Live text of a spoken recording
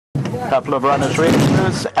Couple of runners ready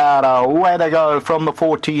and away they go from the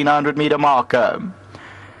 1400 meter marker.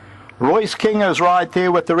 Royce King is right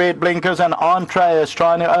there with the red blinkers, and Entree is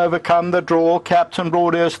trying to overcome the draw. Captain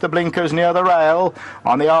Broadhurst, the blinkers near the rail.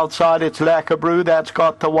 On the outside, it's Lacabrew that's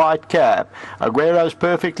got the white cap. Aguero's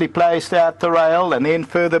perfectly placed at the rail, and then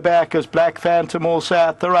further back is Black Phantom also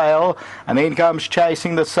at the rail. And then comes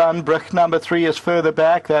Chasing the Sun. Brick number 3 is further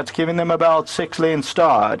back. That's giving them about 6 lengths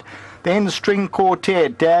start. Then String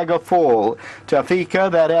Quartet, Dagger Fall,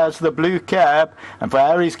 Tafika that has the blue cap, and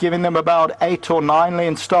Harry's giving them about 8 or 9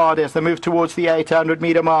 lengths start as they move towards the 800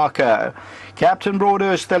 meter marker. Captain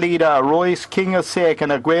Broadhurst the leader, Royce King is second,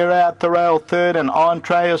 Aguero at the rail third, and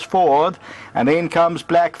Entree is fourth. And then comes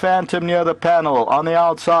Black Phantom near the panel. On the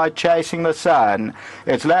outside, Chasing the Sun.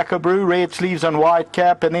 It's Lacabrew, red sleeves and white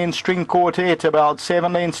cap, and then String Quartet, about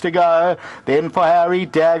 7 lengths to go. Then for Harry,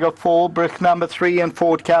 Dagger Fall, Brick number 3, and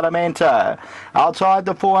Fort Calamenta. Outside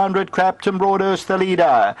the 400, Captain Broadhurst the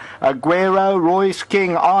leader. Aguero, Royce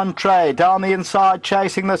King, Entree. Down the inside,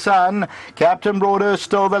 Chasing the Sun. Captain Broadhurst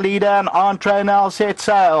still the leader, and Entree now set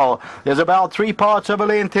sail. There's about 3 parts of a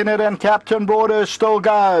length in it, and Captain Broadhurst still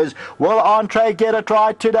goes. Will Entree get it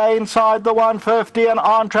right today inside the 150, and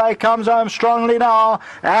Entree comes home strongly now,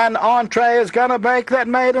 and Entree is going to make that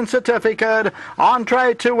maiden certificate.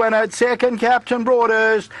 Entree to win it. Second, Captain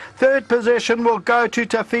Broadhurst. Third position will go to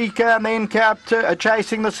Tafika, and then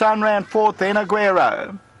Chasing the Sun ran fourth, then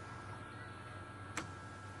Aguero.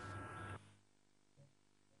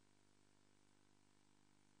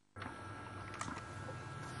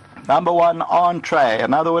 Number 1, Entree.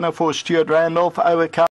 Another winner for Stuart Randolph, overcome